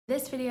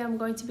This video I'm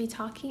going to be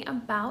talking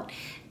about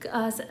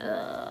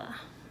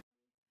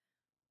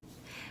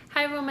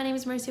Hi everyone, my name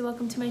is Mursi.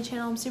 Welcome to my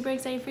channel. I'm super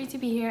excited for you to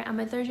be here.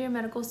 I'm a third-year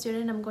medical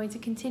student. I'm going to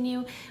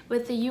continue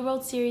with the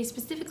UWorld series,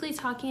 specifically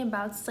talking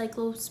about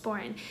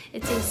cyclosporine.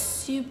 It's a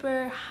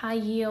super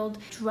high-yield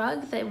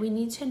drug that we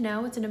need to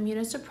know. It's an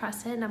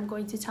immunosuppressant, and I'm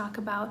going to talk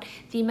about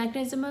the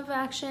mechanism of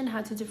action,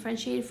 how to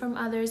differentiate it from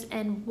others,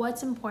 and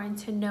what's important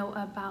to know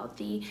about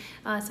the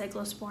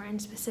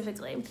cyclosporine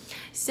specifically.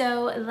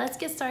 So let's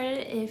get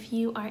started. If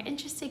you are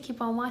interested,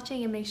 keep on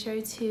watching and make sure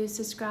to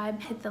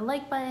subscribe, hit the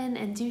like button,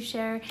 and do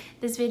share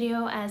this video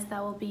as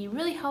that will be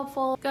really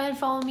helpful. Go ahead and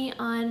follow me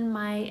on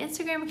my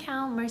Instagram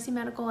account, Mursi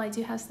Medical. I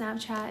do have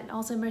Snapchat,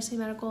 also Mursi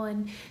Medical,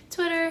 and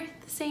Twitter,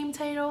 the same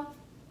title.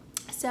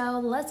 So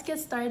let's get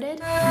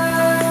started.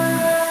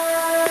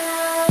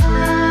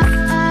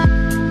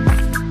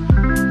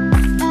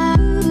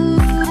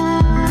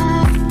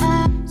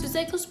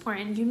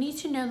 Cyclosporine, you need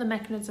to know the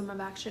mechanism of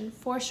action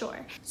for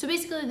sure. So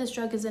basically this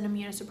drug is an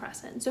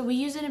immunosuppressant. So we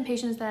use it in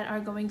patients that are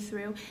going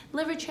through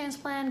liver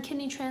transplant,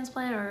 kidney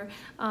transplant, or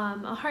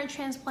a heart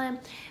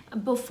transplant.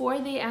 Before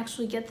they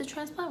actually get the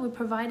transplant, we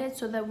provide it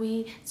so that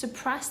we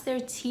suppress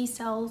their T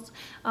cells,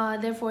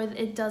 therefore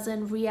it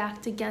doesn't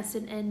react against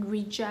it and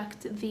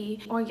reject the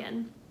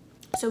organ.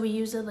 So we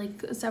use it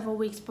like several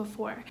weeks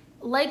before.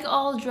 Like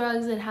all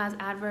drugs, it has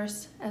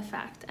adverse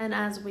effect, and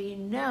as we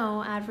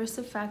know, adverse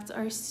effects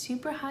are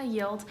super high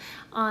yield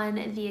on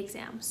the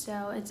exam,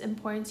 so it's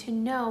important to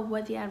know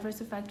what the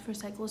adverse effect for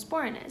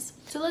cyclosporine is.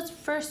 So let's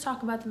first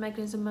talk about the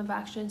mechanism of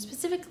action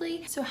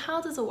specifically. So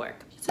how does it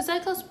work? So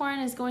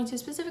cyclosporine is going to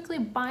specifically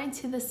bind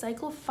to the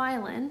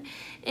cyclophilin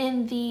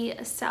in the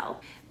cell.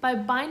 By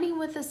binding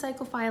with the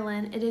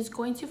cyclophilin, it is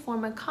going to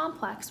form a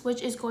complex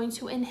which is going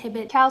to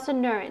inhibit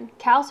calcineurin.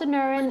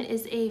 Calcineurin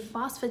is a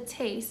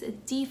phosphatase,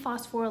 it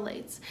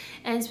dephosphorylates,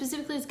 and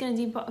specifically it's going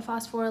to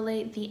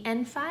dephosphorylate the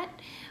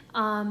N-fat.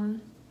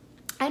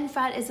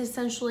 N-fat is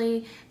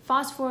essentially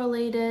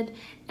phosphorylated,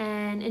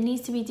 and it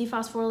needs to be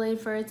dephosphorylated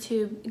for it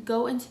to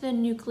go into the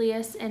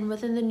nucleus, and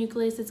within the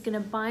nucleus it's going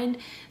to bind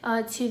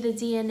to the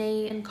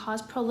DNA and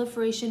cause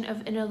proliferation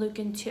of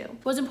interleukin-2.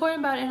 What's important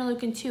about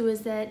interleukin-2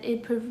 is that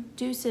it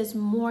produces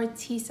more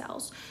T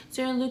cells.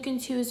 So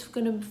interleukin-2 is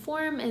going to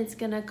form, and it's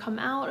going to come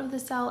out of the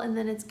cell, and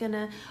then it's going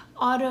to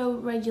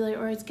auto-regulate,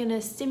 or it's going to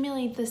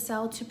stimulate the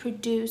cell to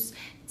produce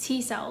T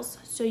cells.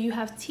 So you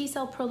have T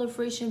cell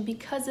proliferation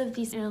because of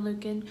these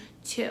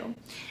interleukin-2.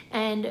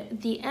 And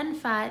the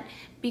N-fat,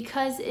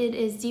 because it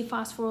is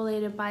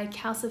dephosphorylated by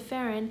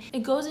calciferin,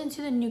 it goes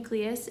into the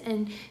nucleus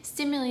and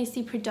stimulates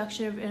the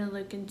production of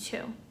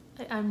interleukin-2.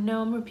 I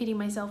know I'm repeating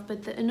myself,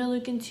 but the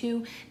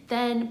interleukin-2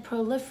 then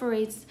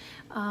proliferates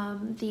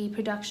the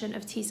production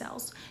of T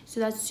cells. So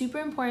that's super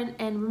important.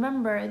 And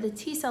remember, the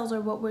T cells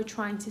are what we're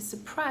trying to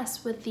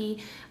suppress with the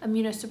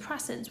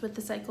immunosuppressants, with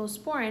the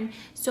cyclosporine,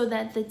 so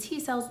that the T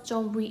cells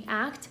don't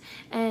react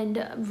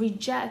and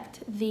reject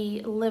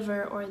the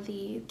liver or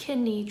the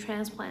kidney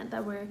transplant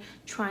that we're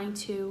trying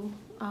to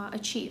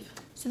achieve.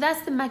 So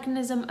that's the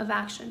mechanism of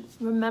action.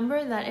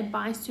 Remember that it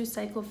binds to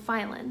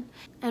cyclophilin,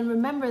 and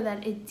remember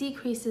that it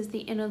decreases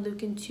the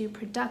interleukin-2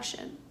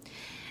 production,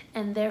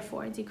 and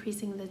therefore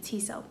decreasing the T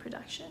cell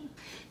production.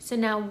 So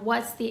now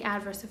what's the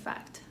adverse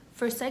effect?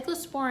 For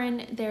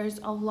cyclosporine, there's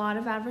a lot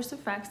of adverse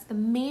effects. The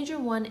major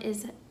one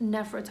is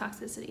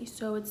nephrotoxicity.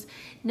 So it's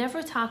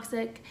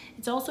nephrotoxic,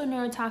 it's also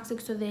neurotoxic,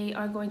 so they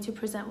are going to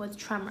present with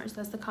tremors.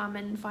 That's the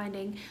common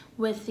finding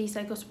with the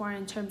cyclosporine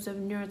in terms of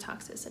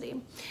neurotoxicity.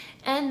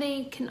 And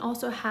they can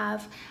also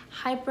have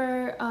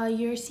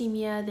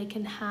hyperuricemia, they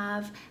can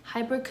have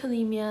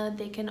hyperkalemia,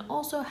 they can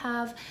also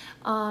have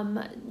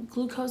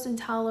glucose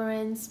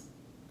intolerance.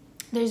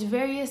 There's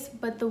various,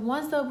 but the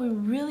ones that we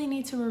really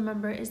need to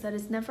remember is that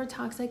it's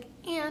nephrotoxic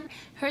and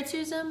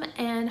hirsutism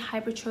and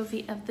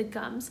hypertrophy of the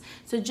gums.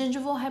 So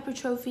gingival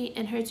hypertrophy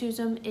and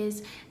hirsutism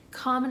is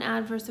common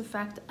adverse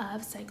effect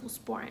of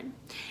cyclosporine.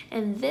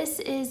 And this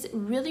is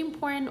really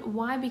important.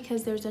 Why?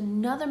 Because there's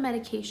another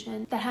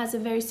medication that has a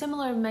very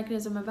similar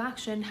mechanism of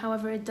action,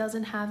 however it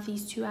doesn't have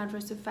these two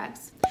adverse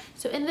effects.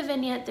 So in the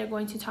vignette, they're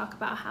going to talk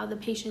about how the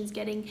patient's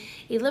getting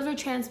a liver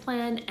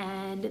transplant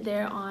and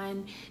they're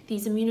on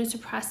these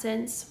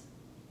immunosuppressants,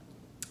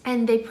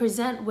 and they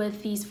present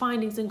with these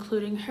findings,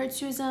 including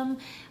hirsutism,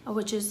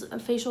 which is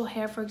facial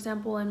hair, for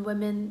example. In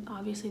women,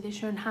 obviously they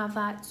shouldn't have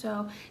that,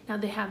 so now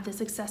they have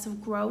this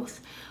excessive growth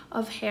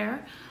of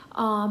hair,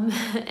 and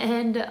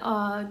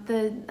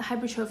the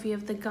hypertrophy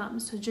of the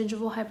gums, so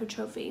gingival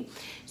hypertrophy.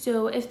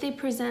 So if they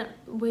present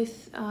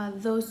with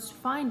those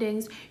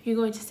findings, you're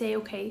going to say,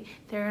 okay,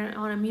 they're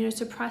on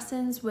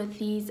immunosuppressants with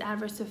these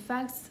adverse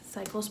effects,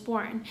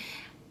 cyclosporine.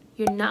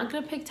 You're not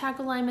going to pick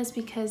tacrolimus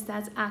because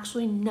that's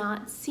actually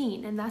not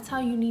seen, and that's how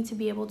you need to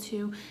be able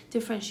to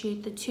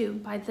differentiate the two,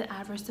 by the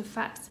adverse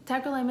effects.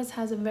 Tacrolimus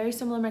has a very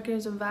similar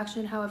mechanism of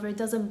action, however it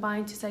doesn't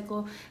bind to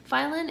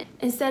cyclophilin.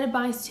 Instead it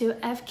binds to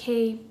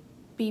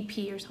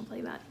FKBP or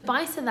something like that. It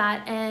binds to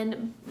that,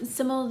 and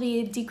similarly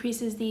it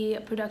decreases the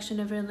production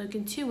of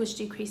interleukin-2, which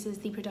decreases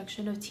the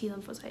production of T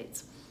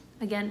lymphocytes.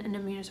 again, an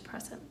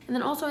immunosuppressant. And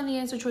then also in the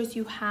answer choice,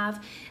 you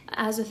have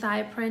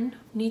azathioprine.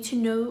 Need to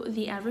know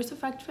the adverse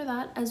effect for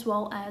that, as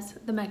well as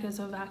the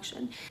mechanism of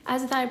action.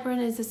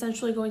 Azathioprine is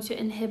essentially going to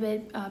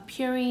inhibit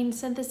purine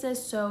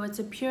synthesis. So it's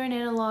a purine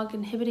analog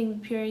inhibiting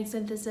the purine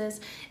synthesis.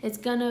 It's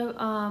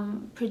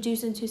gonna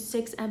produce into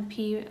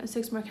 6-MP,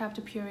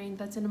 6-mercaptopurine.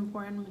 That's an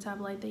important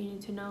metabolite that you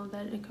need to know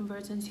that it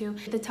converts into.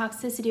 The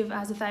toxicity of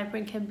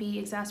azathioprine can be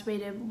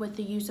exacerbated with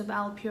the use of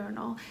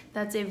allopurinol.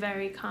 That's a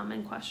very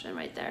common question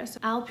right there. So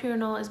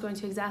allopurinol is going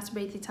to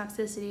exacerbate the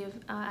toxicity of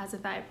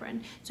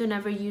azathioprine. So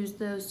never use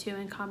those two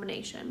in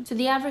combination. So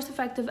the adverse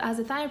effect of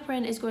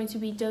azathioprine is going to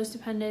be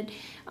dose-dependent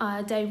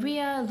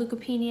diarrhea,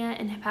 leukopenia,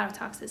 and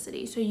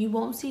hepatotoxicity. So you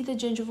won't see the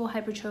gingival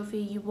hypertrophy,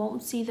 you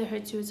won't see the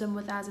hirsutism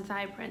with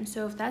azathioprine.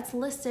 So if that's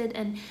listed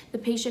and the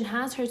patient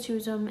has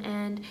hirsutism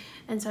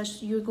and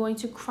such, you're going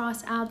to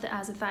cross out the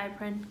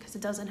azathioprine because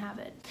it doesn't have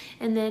it.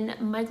 And then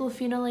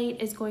myclophenolate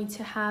is going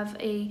to have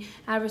a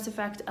adverse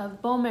effect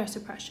of bone marrow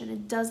suppression.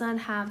 It does not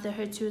have the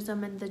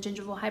hirsutism and the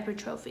gingival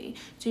hypertrophy,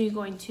 so you're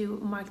going to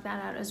mark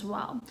that out as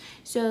well.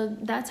 So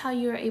that's how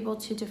you're able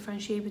to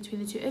differentiate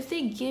between the two. If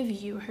they give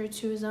you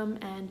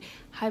hirsutism and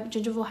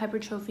gingival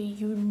hypertrophy,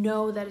 you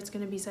know that it's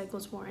going to be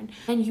cyclosporine,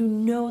 and you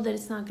know that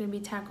it's not going to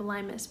be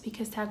tacrolimus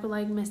because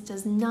tacrolimus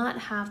does not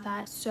have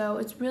that. So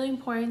it's really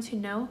important to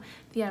know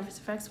the adverse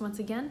effects once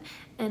again,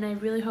 and I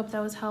really hope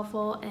that was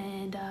helpful.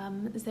 And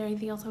is there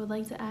anything else I would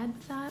like to add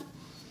with that?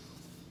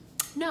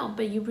 No,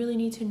 but you really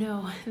need to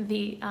know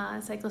the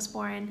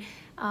cyclosporine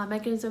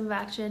mechanism of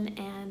action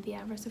and the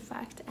adverse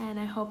effect. And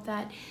I hope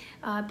that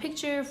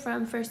picture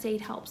from first aid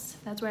helps.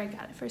 That's where I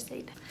got it, first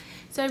aid.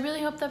 So I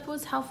really hope that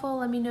was helpful.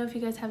 Let me know if you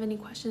guys have any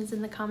questions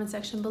in the comment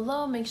section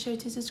below. Make sure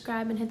to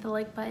subscribe and hit the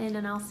like button,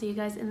 and I'll see you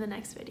guys in the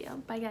next video.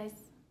 Bye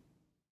guys.